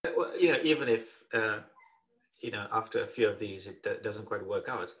even if after a few of these it doesn't quite work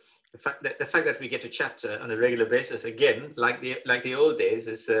out, the fact that we get to chat on a regular basis again, like the old days,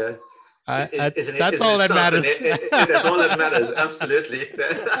 is in That's all that itself, and matters. that's all that matters. Absolutely.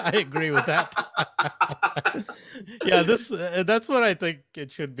 I agree with that. Yeah, this that's what I think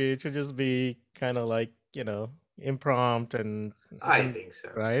it should be. It should just be kind of like, impromptu I and think so.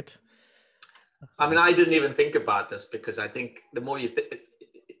 right. I mean, I didn't even think about this, because I think the more you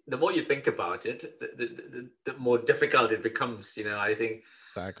think about it, the more difficult it becomes. I think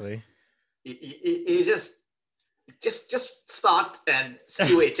Exactly. you just start and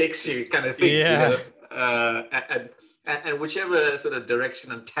see where it takes you, kind of thing. Yeah. And whichever sort of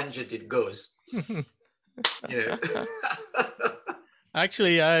direction and tangent it goes, you know.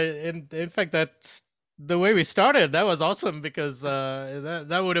 Actually, in fact, that's the way we started. That was awesome because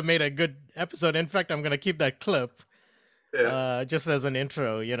that would have made a good episode. In fact, I'm gonna keep that clip Yeah. just as an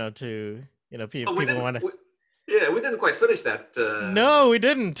intro, to Oh, we people didn't. want to. We didn't quite finish that. No, we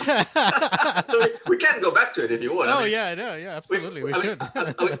didn't. So we can go back to it if you want. Oh, I mean, yeah, no, yeah, absolutely, we I mean, should.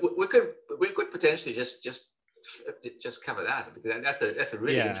 we could potentially just cover that, because that's a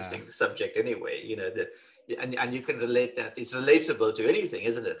really Yeah. interesting subject anyway. And you can relate that. It's relatable to anything,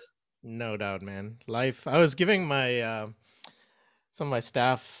 isn't it? No doubt, man. Life. I was giving my some of my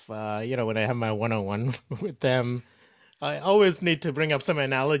staff, when I have my one-on-one with them, I always need to bring up some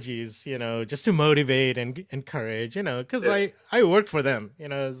analogies, just to motivate and encourage, because Yeah. I work for them,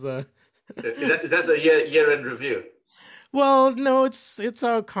 as Is that the year-end review? well, no, it's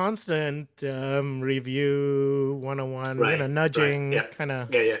a constant review, one-on-one, Right. nudging, Yeah. kind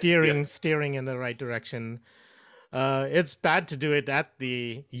of Yeah. steering in the right direction. It's bad to do it at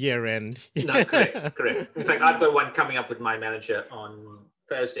the year end. No, correct. In fact, I've got one coming up with my manager on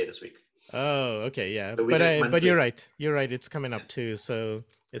Thursday this week. Oh, okay, yeah. So we do it But monthly. you're right. You're right. It's coming up too, so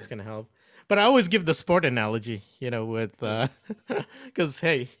it's gonna help. But I always give the sport analogy, with because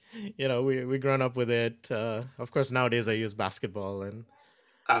hey, we grown up with it. Of course, nowadays I use basketball and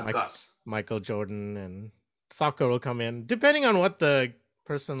Of Mike, course. Michael Jordan, and soccer will come in depending on what the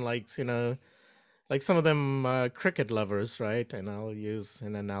person likes. Like some of them cricket lovers, right? And I'll use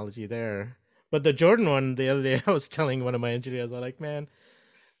an analogy there. But the Jordan one, the other day, I was telling one of my engineers, I'm like, man,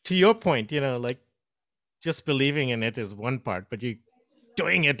 to your point, like just believing in it is one part, but you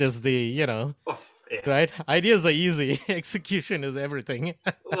doing it is the, Oh, yeah. right? Ideas are easy, execution is everything.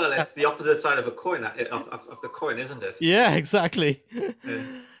 Well, it's the opposite side of a coin, of the coin, isn't it? Yeah, exactly. Yeah.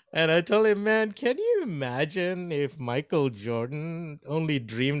 And I told him, man, can you imagine if Michael Jordan only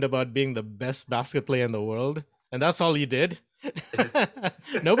dreamed about being the best basketball player in the world, and that's all he did?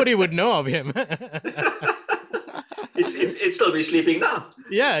 Nobody would know of him. It's still be sleeping now.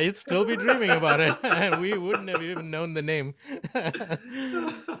 Yeah, he'd still be dreaming about it, and we wouldn't have even known the name.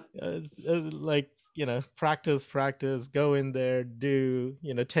 It's like, practice, go in there, do,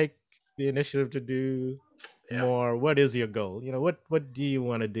 take the initiative to do Yeah. more. What is your goal? What do you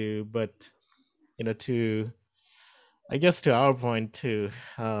want to do? But to, I guess, to our point, to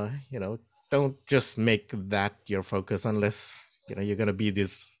don't just make that your focus unless you're going to be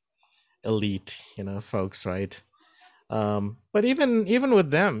this elite folks, right? But even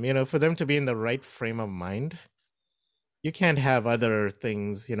with them, for them to be in the right frame of mind, you can't have other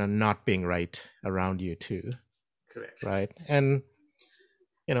things not being right around you too, Correct. right? And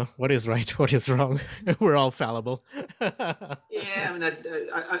what is right, what is wrong? We're all fallible. Yeah, I mean,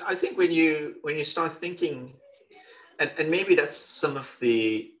 I think when you start thinking, and maybe that's some of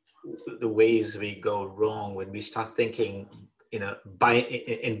the ways we go wrong, when we start thinking,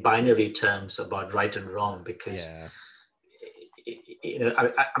 in binary terms about right and wrong, because Yeah.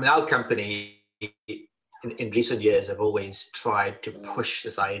 I mean, our company in recent years have always tried to push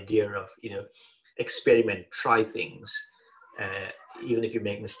this idea of experiment, try things, even if you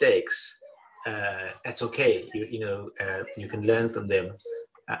make mistakes, that's okay. You can learn from them.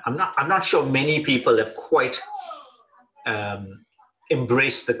 I'm not sure many people have quite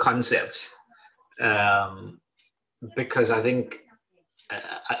embraced the concept, because I think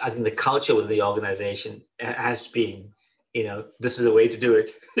the culture within the organization has been, this is the way to do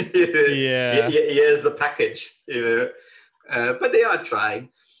it. Yeah. Here's the package. But they are trying,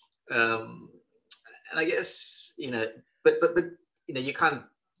 and I guess but you can't.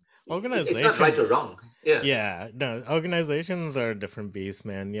 Organizations. It's not right or wrong. Yeah. Yeah. No, organizations are a different beast,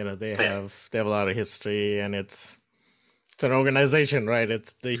 man. They have a lot of history, and it's an organization, right?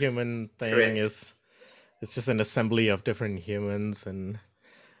 It's the human thing. Correct. It's just an assembly of different humans, and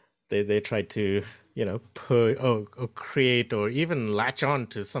they try to put or create or even latch on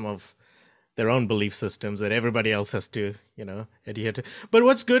to some of their own belief systems that everybody else has to, adhere to. But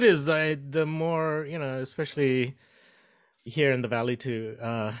what's good is the more, especially here in the valley too,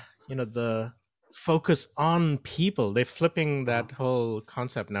 the focus on people. They're flipping Mhm. that whole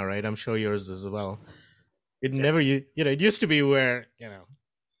concept now, right? I'm sure yours as well. It Yeah, never, it used to be where,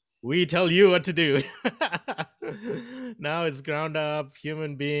 we tell you what to do. Now it's ground up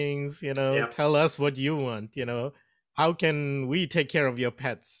human beings, yeah, tell us what you want, how can we take care of your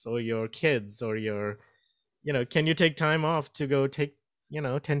pets or your kids or your, can you take time off to go take,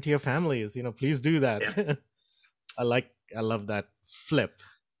 tend to your families, please do yeah. that. I love that flip.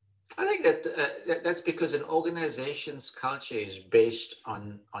 I think that's because an organization's culture is based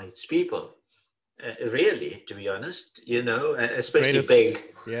on its people. Really, to be honest, especially Greatest, big,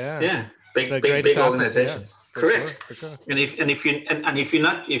 yeah, yeah, the big greatest asset, yeah, organizations. for sure, Correct. for sure. And if you're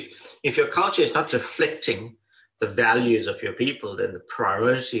not if your culture is not reflecting the values of your people, then the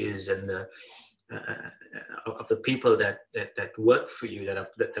priorities and the of the people that work for you, that are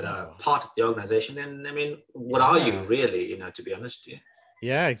Oh, part of the organization, then I mean, what are you yeah. really? To be honest, yeah.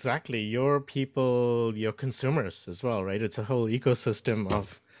 Yeah, exactly. Your people, your consumers as well, right? It's a whole ecosystem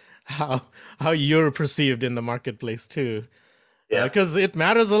of how how you're perceived in the marketplace too. Yeah. Because it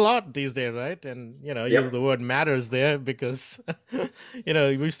matters a lot these days, right? And I use Yep. the word matters there because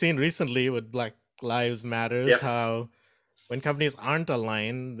we've seen recently with Black Lives Matters Yep. how when companies aren't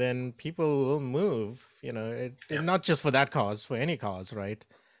aligned, then people will move. Yep. Not just for that cause, for any cause, right?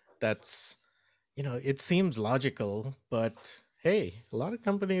 That's it seems logical, but hey, a lot of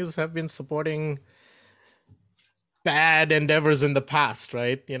companies have been supporting bad endeavors in the past,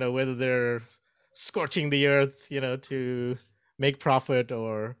 right? Whether they're scorching the earth, to make profit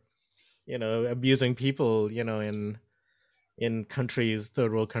or, abusing people, in countries,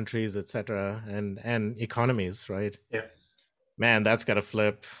 third world countries, etc., and economies, right? Yep. Man, that's got to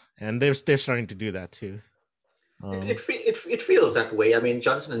flip, and they're starting to do that too. It feels that way. I mean,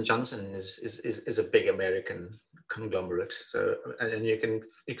 Johnson and Johnson is a big American conglomerate. So, and you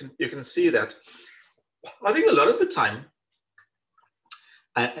can see that. I think a lot of the time,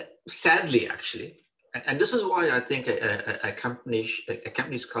 sadly, actually, and this is why I think a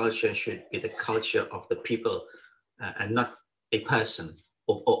company's culture should be the culture of the people, and not a person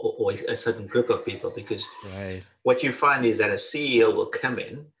or a certain group of people. Because Right. what you find is that a CEO will come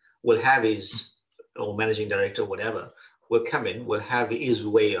in, will have his, or managing director, whatever, will come in, will have his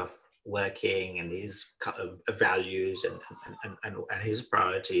way of working and his values and his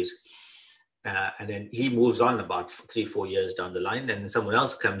priorities. And then he moves on about 3-4 years down the line, and someone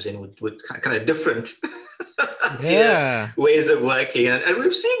else comes in with kind of different Yeah. ways of working. And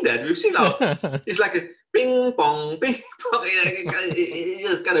we've seen that. We've seen how it's like a ping pong, ping pong. It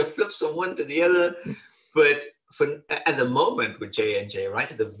just kind of flips from one to the other. But at the moment with J&J,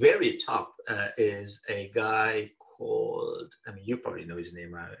 right at the very top, is a guy called, I mean, you probably know his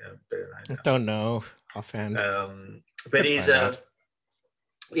name better than Don't know offhand. I know. But Could he's, find out.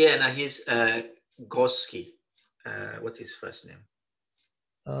 yeah, no, he's Gorski. What's his first name?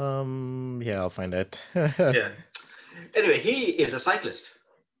 Yeah, I'll find it. Yeah. Anyway, he is a cyclist.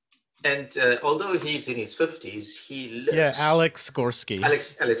 And although he's in his 50s, he Yeah, looks, Alex Gorsky.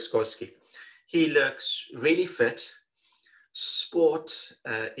 Alex Gorski, he looks really fit. Sport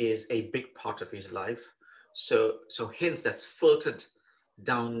is a big part of his life. So hence that's filtered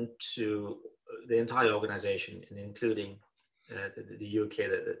down to the entire organization, and including the UK,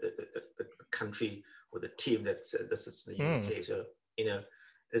 the country or the team that sits in the UK. So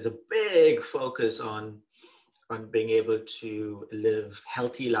there's a big focus on being able to live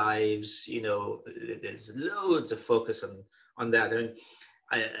healthy lives. There's loads of focus on that. And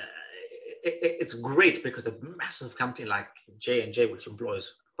it's great because a massive company like J&J, which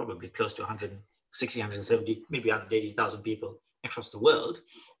employs probably close to 160, 170, maybe 180,000 people across the world,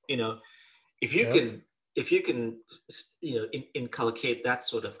 if you Yep. can inculcate that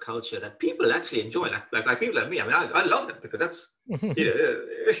sort of culture that people actually enjoy, like people like me. I mean, I love that because that's you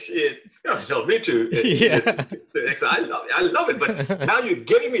have to tell me to. Yeah. I love it, but now you're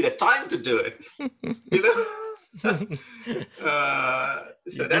giving me the time to do it. You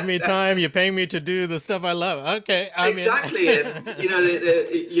So give that's me that. time, you pay me to do the stuff I love. Okay, I'm in. Exactly. And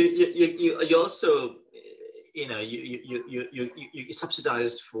you also you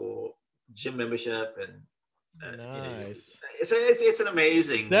subsidized for gym membership, and Nice. it's an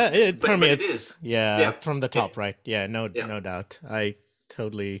amazing, That it but it is. permeates, yeah, Yeah. from the Yeah. top, right? Yeah, no, Yeah. no doubt. I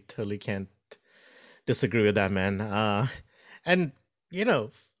totally can't disagree with that, man. And you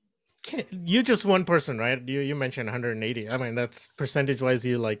know, you just one person, right? You mentioned 180. I mean, that's percentage wise,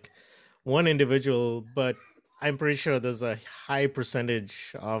 you like one individual, but I'm pretty sure there's a high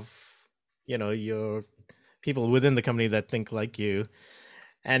percentage of your people within the company that think like you.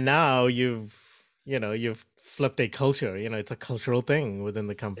 And now you've flipped a culture. It's a cultural thing within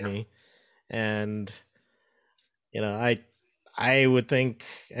the Yeah. company. And I would think,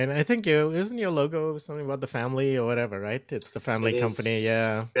 and I think isn't your logo something about the family or whatever, right? It's the family It company. is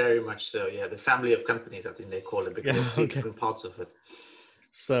Yeah. very much so. Yeah, the family of companies, I think they call it, because Yeah. there's three Okay. different parts of it.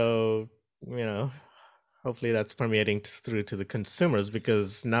 So, hopefully that's permeating through to the consumers,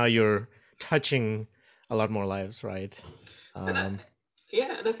 because now you're touching a lot more lives, right? And I, Um,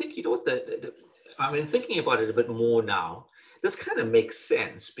 yeah, and I think you know what I mean, thinking about it a bit more now, this kind of makes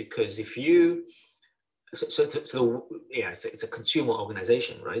sense because if you yeah, it's a consumer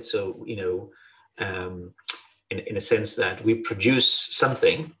organization, right? So um, in a sense that we produce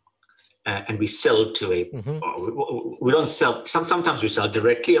something and we sell to a. mhm. We don't sell. Sometimes we sell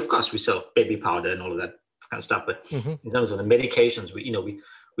directly. Of course, we sell baby powder and all of that kind of stuff. But Mhm. in terms of the medications,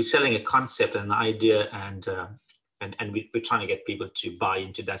 we're selling a concept and an idea, and we're trying to get people to buy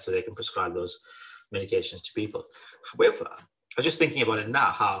into that so they can prescribe those medications to people. However, I was just thinking about it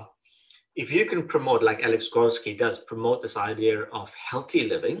now, how if you can promote, like Alex Gorski does, promote this idea of healthy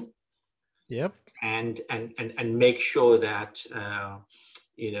living Yep. and make sure that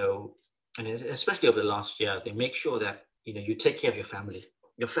you know, and especially over the last year, they make sure that you take care of your family.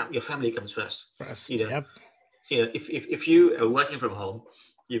 Your family comes first. First. You know, Yep. if you are working from home,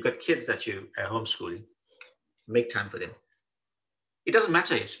 you've got kids that you are homeschooling. Make time for them. It doesn't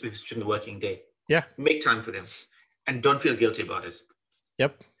matter if it's during the working day. Yeah. Make time for them, and don't feel guilty about it.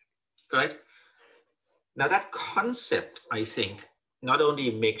 Yep. Right now, that concept, I think, not only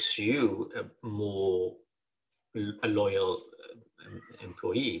makes you a loyal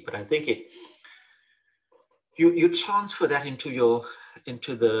employee, but I think you transfer that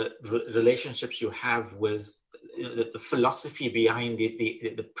into the relationships you have with the philosophy behind it,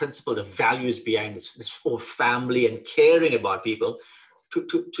 the principle, the values behind this whole family and caring about people,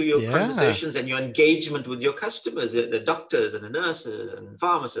 to your Yeah. conversations and your engagement with your customers, the doctors and the nurses and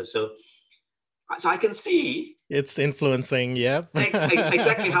pharmacists. So I can see It's influencing. Yep.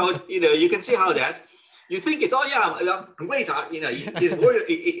 exactly how you can see how that you think it's, oh yeah, I'm great. He's worried,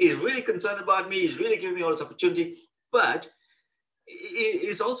 he's really concerned about me. He's really giving me all this opportunity, but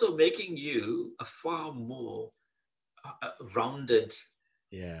it's also making you a far more rounded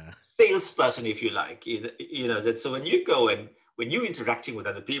Yeah. salesperson, if you like. That so when you go and when you're interacting with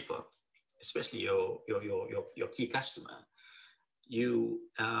other people, especially your key customer, you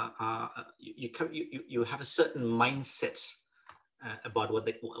have a certain mindset about what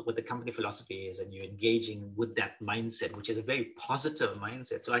the company philosophy is, and you're engaging with that mindset, which is a very positive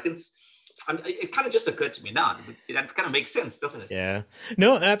mindset. So it kind of just occurred to me now. That kind of makes sense, doesn't it? Yeah.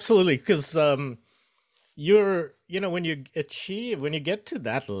 No, absolutely. Because when you get to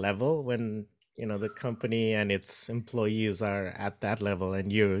that level, when the company and its employees are at that level,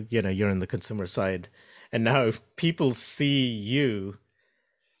 and you're in the consumer side, and now people see you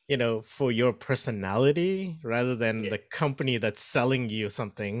for your personality rather than Yeah, the company that's selling you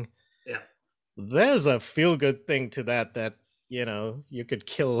something. yeah, There's a feel good thing to that you could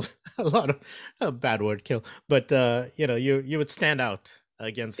kill a lot of a bad word, kill, but you would stand out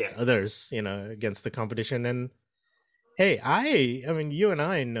against yeah, others, against the competition. And hey, I mean, you and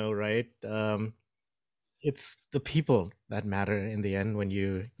I know, right? It's the people that matter in the end when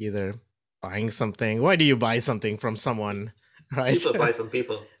you either buying something. Why do you buy something from someone? Right? people buy from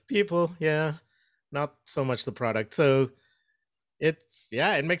people. People, yeah, not so much the product. So it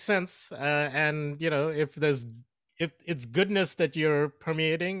makes sense. And if it's goodness that you're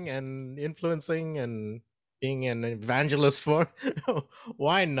permeating and influencing and being an evangelist for,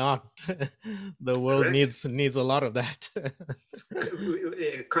 why not? The world Correct. needs a lot of that.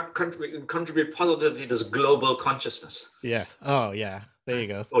 Contribute positively to this global consciousness, Yeah. Oh yeah, there you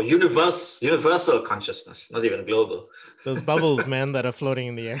go. or universal consciousness, not even global. Those bubbles, man, that are floating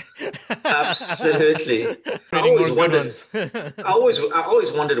in the air. Absolutely. I Creating more always good wondered. ones. I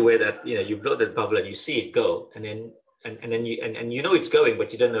always wondered where that you blow that bubble and you see it go, and then you know it's going,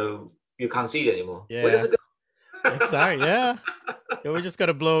 but you don't know, you can't see it anymore. Where does Yeah. it go? Exactly. Yeah. Yeah, we just got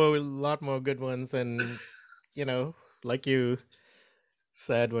to blow a lot more good ones. And, like you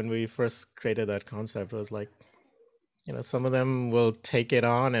said when we first created that concept, it was like, some of them will take it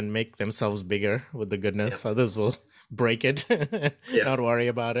on and make themselves bigger with the Yeah, goodness. Others will break it, yeah, not worry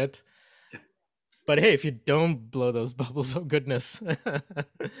about it. But hey, if you don't blow those bubbles of goodness, there's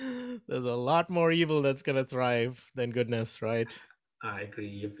a lot more evil that's going to thrive than goodness, right? I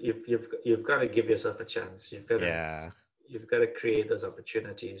agree. You've got to give yourself a chance. Yeah. You've got to create those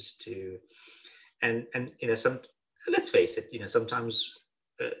opportunities to, and some. Let's face it. Sometimes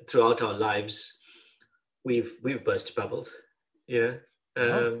throughout our lives, we've burst bubbles. You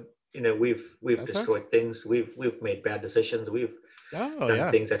Oh, know, we've that's right. destroyed things. We've made bad decisions. We've Oh, done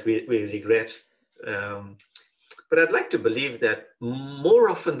yeah. things that we regret. But I'd like to believe that more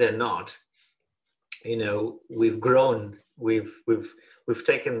often than not, we've grown. We've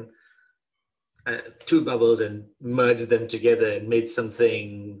taken two bubbles and merged them together and made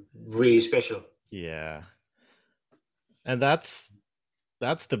something really special. Yeah. And that's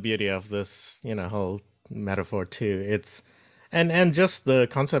the beauty of this, whole metaphor too. It's and just the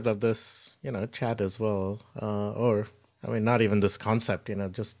concept of this, chat as well. Or I mean, not even this concept,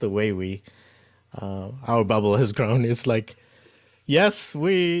 just the way our bubble has grown. It's like, yes,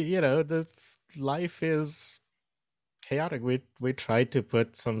 the life is chaotic. We try to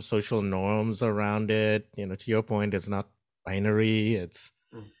put some social norms around it. To your point, it's not binary. It's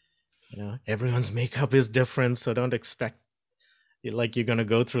Mm. everyone's makeup is different, so don't expect like you're gonna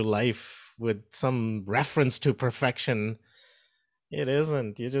go through life with some reference to perfection. It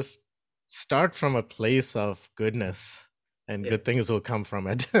isn't. You just start from a place of goodness, and Yeah. good things will come from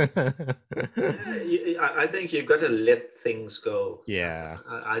it. I think you've got to let things go. Yeah.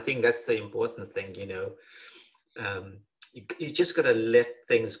 I think that's the important thing. You just got to let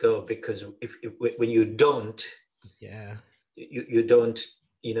things go, because if when you don't, Yeah. you don't,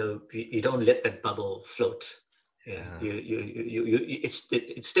 you don't let that bubble float. Yeah, Yeah.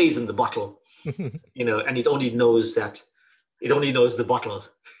 it stays in the bottle, and it only knows the bottle.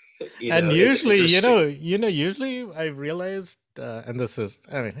 And It's usually, restricted. usually I've realized, and this is,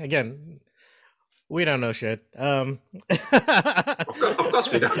 I mean, again, we don't know shit. Of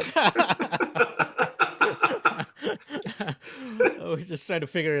course we don't. We're just trying to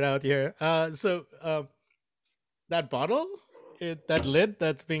figure it out here. So that bottle, that lid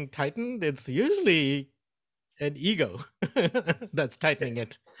that's being tightened, it's usually an ego that's tightening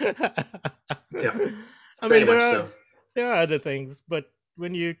it. Yeah, I mean, very there much are so. there are other things, but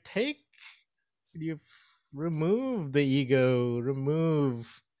when you remove the ego,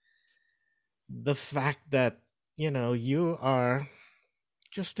 remove the fact that you are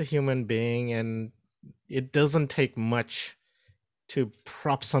just a human being, and it doesn't take much to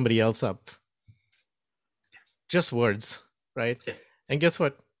prop somebody else up. Just words, right? Yeah, And guess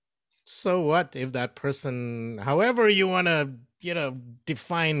what? So what if that person, however you want to,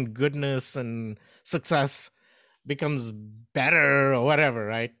 define goodness and success, becomes better or whatever,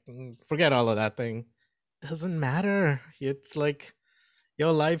 right? Forget all of that thing. Doesn't matter. It's like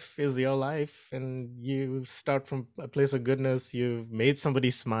your life is your life, and you start from a place of goodness. You've made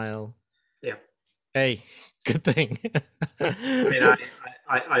somebody smile. yeah. Hey, good thing. I mean,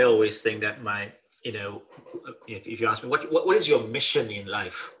 I always think that you know, if you ask me what is your mission in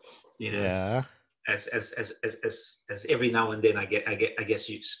life, you know, Yeah. as every now and then I guess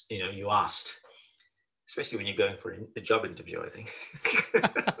you asked, especially when you're going for a job interview, I think.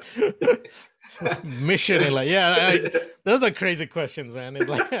 Mission in life. Yeah, those are crazy questions, man.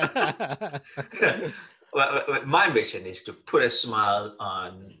 Well, my mission is to put a smile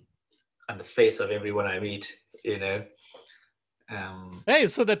on the face of everyone I meet. Hey,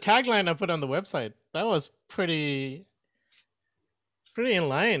 so the tagline I put on the website, that was pretty in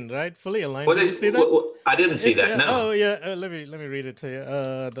line, right? Fully aligned. Did you see that? I didn't see that. No. Oh yeah. Let me read it to you.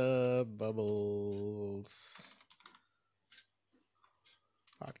 The Bubbles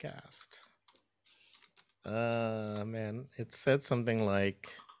podcast. Man, it said something like,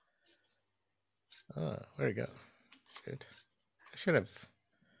 where'd it go? Shit. I should have.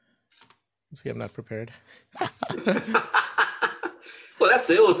 See, I'm not prepared. Well, that's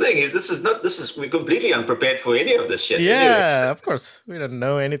the whole thing. We're completely unprepared for any of this shit. Yeah, Anyway. of course. We don't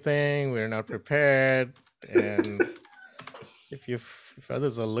know anything. We're not prepared. And if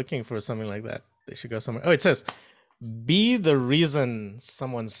others are looking for something like that, they should go somewhere. Oh, it says, be the reason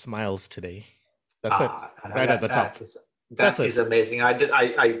someone smiles today. That's it. Right at the top. That is amazing.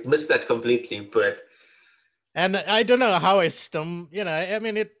 I missed that completely, but. And I don't know how I I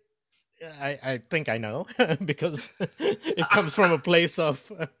mean, I think I know because it comes from a place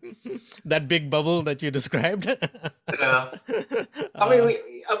of that big bubble that you described. I mean,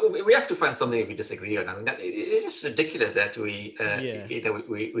 we have to find something we disagree on. I mean, it's just ridiculous that we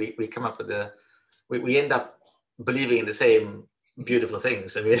come up with we end up believing in the same beautiful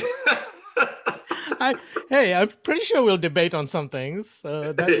things. I mean. Hey, I'm pretty sure we'll debate on some things,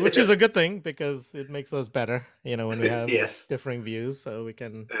 which is a good thing because it makes us better, when we have differing views, so we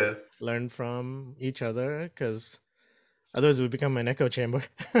can learn from each other, because otherwise we become an echo chamber.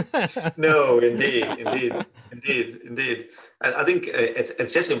 No, indeed. I think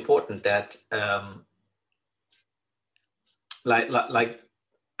it's just important that, like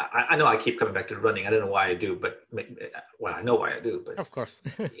I know I keep coming back to running. I don't know why I do, but well, I know why I do, but Of course.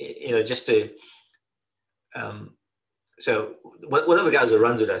 just to. So one of the guys who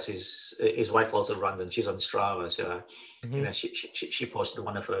runs with us, his wife also runs, and she's on Strava. So Mm-hmm. she posted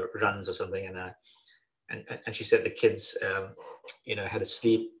one of her runs or something, and she said the kids had a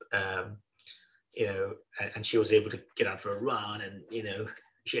sleep, and she was able to get out for a run, and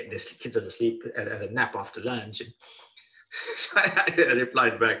she had this kids had asleep at a nap after lunch, and so I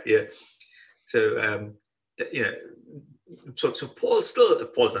replied back, yeah. So so Paul's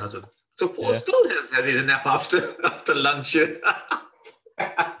the husband. So Paul still has his nap after lunch. And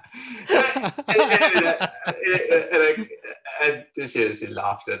she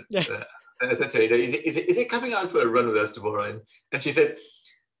laughed, and I said to her, is he coming out for a run with us tomorrow? And she said,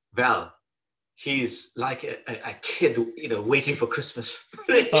 well, he's like a kid, waiting for Christmas.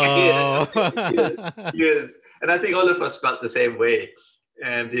 Oh. Yes. And I think all of us felt the same way.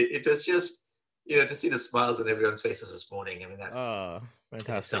 And it was just, to see the smiles on everyone's faces this morning. I mean, that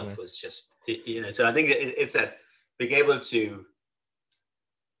fantastic, itself was just, so I think it's that being able to,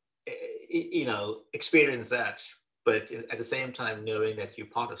 experience that, but at the same time knowing that you're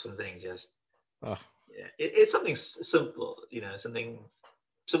part of something, just it's something simple, something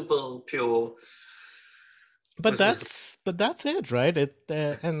simple, pure. But that's it, right?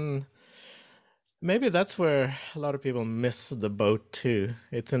 And maybe that's where a lot of people miss the boat too.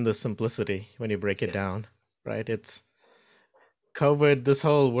 It's in the simplicity when you break it down, right? It's COVID, this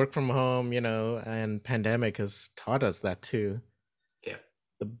whole work from home, and pandemic has taught us that too. Yeah.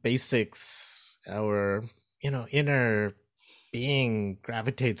 The basics, our, inner being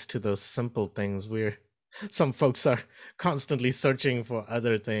gravitates to those simple things. Some folks are constantly searching for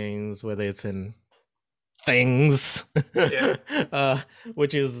other things, whether it's in things,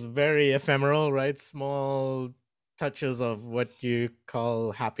 which is very ephemeral, right? Small touches of what you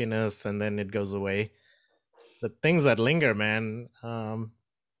call happiness, and then it goes away. The things that linger, man,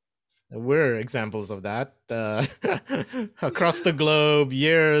 we're examples of that across the globe,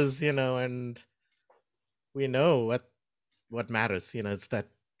 years, and we know what matters. It's that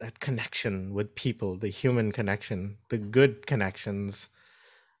connection with people, the human connection, the good connections,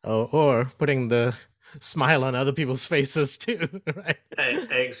 or putting the smile on other people's faces too, right?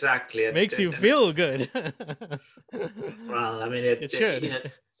 Exactly. Makes you feel good. Well, I mean, it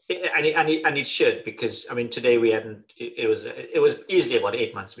should. And it should, because I mean, today we hadn't. It was easily about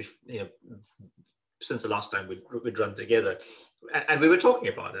 8 months, since the last time we'd run together, and we were talking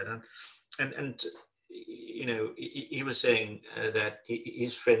about it, and he was saying that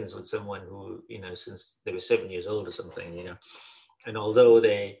he's friends with someone who since they were 7 years old or something, and although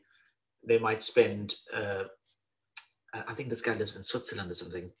they might spend. I think this guy lives in Switzerland or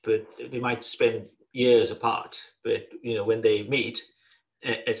something, but they might spend years apart. But when they meet,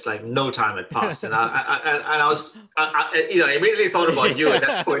 it's like no time had passed. And I was, I immediately thought about you at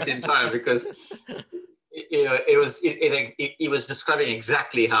that point in time, because he was describing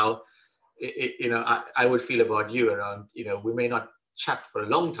exactly how I would feel about you around. We may not chat for a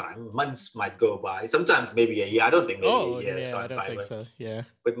long time. Months might go by. Sometimes maybe a year. I don't think maybe a year has gone by. I don't think so. Yeah.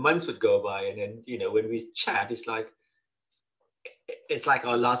 But months would go by, and then when we chat, it's like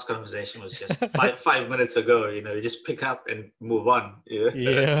our last conversation was just 5 minutes ago. You just pick up and move on.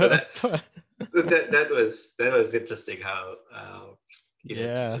 Yeah. So that was interesting how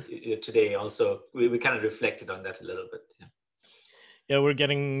today also we kind of reflected on that a little bit. Yeah, we're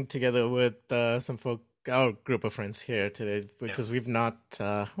getting together with some folk, our group of friends here today, because we've not.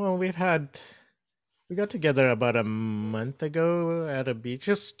 We got together about a month ago at a beach,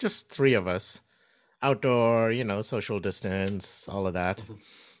 just three of us. Outdoor, social distance, all of that. Mm-hmm.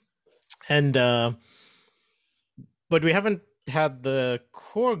 And but we haven't had the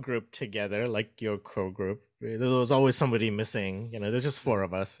core group together, like your core group. There was always somebody missing. There's just four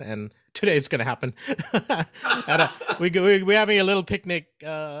of us, and today it's gonna happen. We're having a little picnic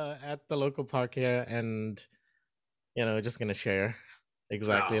at the local park here, and just gonna share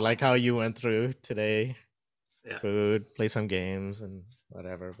exactly like how you went through today. Food, play some games, and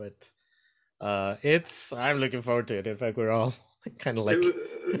whatever. But I'm looking forward to it. In fact, we're all kind of like.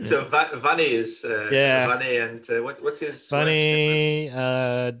 So Vani is Vani, and what's his Vani,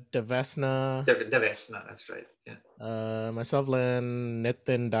 Devesna. Devesna, that's right. Yeah. Myself, Lynn,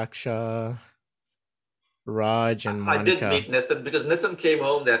 Nitin, Daksha, Raj, and Monica. I did meet Nitin, because Nitin came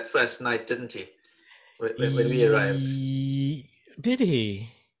home that first night, didn't he? When we arrived. Did he?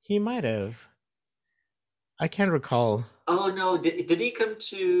 He might have. I can't recall. Oh no! Did he come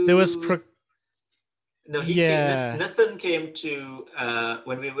to? There was. No, he came. Nathan came to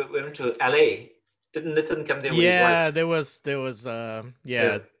when we went to LA. Didn't Nathan come there with his Yeah, wife? there was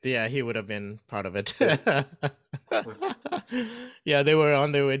Yeah. yeah, he would have been part of it. Yeah. Yeah, they were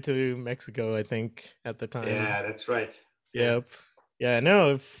on their way to Mexico, I think, at the time. Yeah, that's right. Yeah. Yep. Yeah,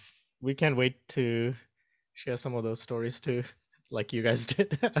 no, if we can't wait to share some of those stories too, like you guys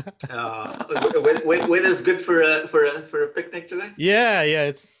did. Weather's good for a picnic today. Yeah, yeah,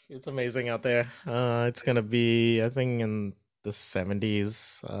 it's amazing out there. It's gonna be, I think, in the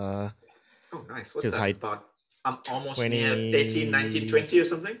 70s, Oh, nice. which What's is that high about? I'm almost near 18, 19, 20. 20 or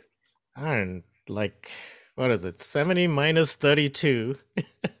something. I don't like, what is it? 70 minus 32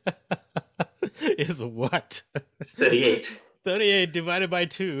 is what? It's 38. 38 divided by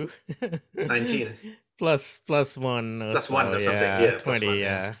 2 19 plus 1 or plus one so. or something. Yeah, Yeah, plus 20. one.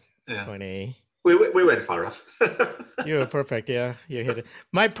 Yeah. Yeah, Yeah. 20. We went far off. You were perfect. Yeah, you hit it.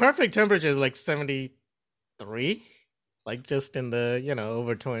 My perfect temperature is like 73, like just in the,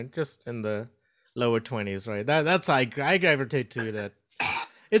 over 20, just in the lower 20s, right? That's I gravitate to that.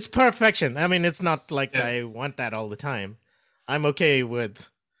 It's perfection. I mean, it's not like Yeah. I want that all the time. I'm okay with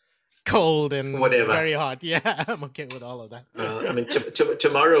cold and Whatever. very hot. Yeah, I'm okay with all of that. I mean,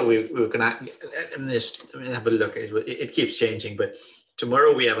 tomorrow we're gonna let me have a look. It keeps changing, but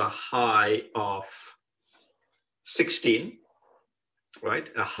tomorrow we have a high of 16, right?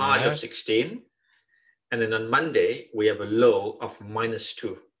 A high Yeah. of 16, and then on Monday we have a low of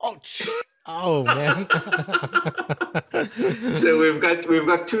 -2. Oh man. So we've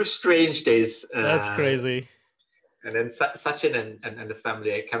got two strange days. That's crazy. And then Sachin and the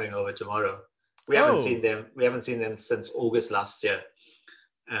family are coming over tomorrow. We haven't seen them. We haven't seen them since August last year.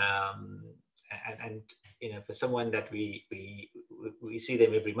 And for someone that we see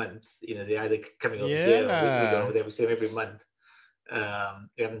them every month, they're either coming over here or we go over there. We see them every month.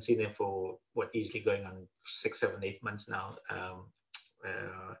 We haven't seen them for easily going on 6, 7, 8 months now.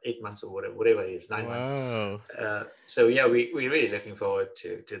 8 months or whatever it is, 9 months. So yeah, we're really looking forward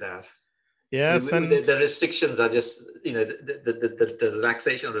to that. Yes, the restrictions are just, the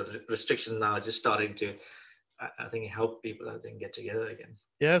relaxation of the restrictions now are just starting to, I think, help people, I think, get together again.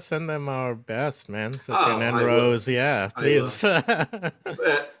 Yeah, send them our best, man. Sachin and Rose. Yeah, please.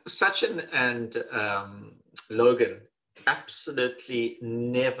 Sachin and Logan absolutely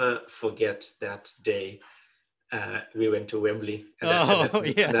never forget that day. We went to Wembley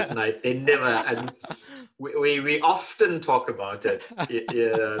that night. They never, and we often talk about it.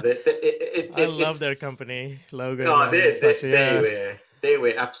 I love their company, Logan. No, they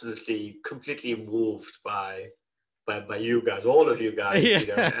were absolutely completely moved by you guys, all of you guys,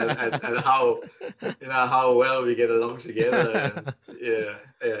 and how well we get along together. And,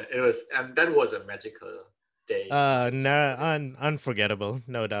 it was, and that was a magical day. Unforgettable,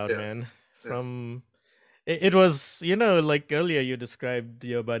 no doubt, man. It was, like earlier you described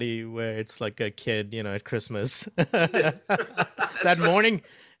your buddy where it's like a kid, at Christmas that morning.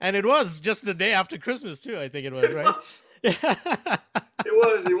 And it was just the day after Christmas too, I think it was, right?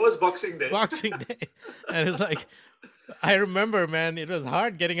 It was Boxing Day. Boxing Day. And it's like, I remember, man, it was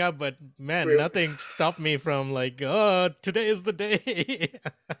hard getting up, but man, nothing stopped me from like, oh, today is the day.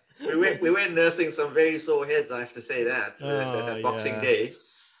 we were nursing some very sore heads, I have to say that Boxing Day.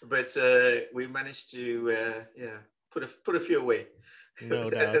 But we managed to put a few away. No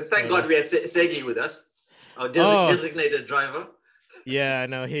doubt. And thank God we had Segi with us, our designated driver. Yeah,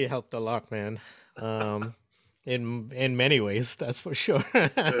 no, he helped a lot, man. In many ways, that's for sure.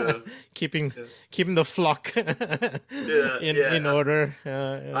 Keeping the flock in order.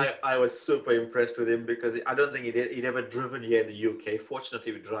 I was super impressed with him because I don't think he'd ever driven here in the UK.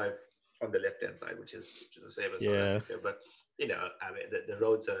 Fortunately, we drive on the left-hand side, which is the same as South Africa. But I mean, the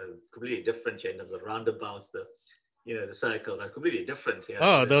roads are completely different here in terms of roundabouts. The circles are completely different here.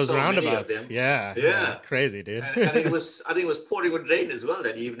 Oh, those roundabouts! Yeah, crazy, dude. And it was, I think it was pouring with rain as well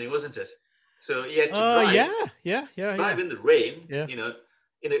that evening, wasn't it? So he had to drive. Drive in the rain.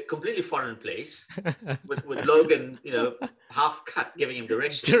 In a completely foreign place with Logan, half cut, giving him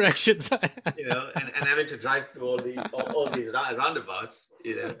directions. And having to drive through all these roundabouts,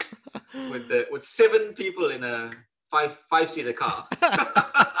 with 7 people in a five-seater car.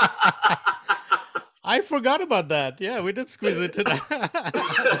 I forgot about that. Yeah, we did squeeze it to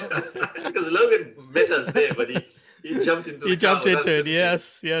that. Because Logan met us there, but he jumped into the car. It.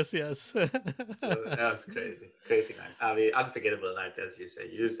 Yes. That was crazy night. I mean, unforgettable night, as you say.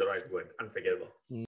 You used the right word, unforgettable.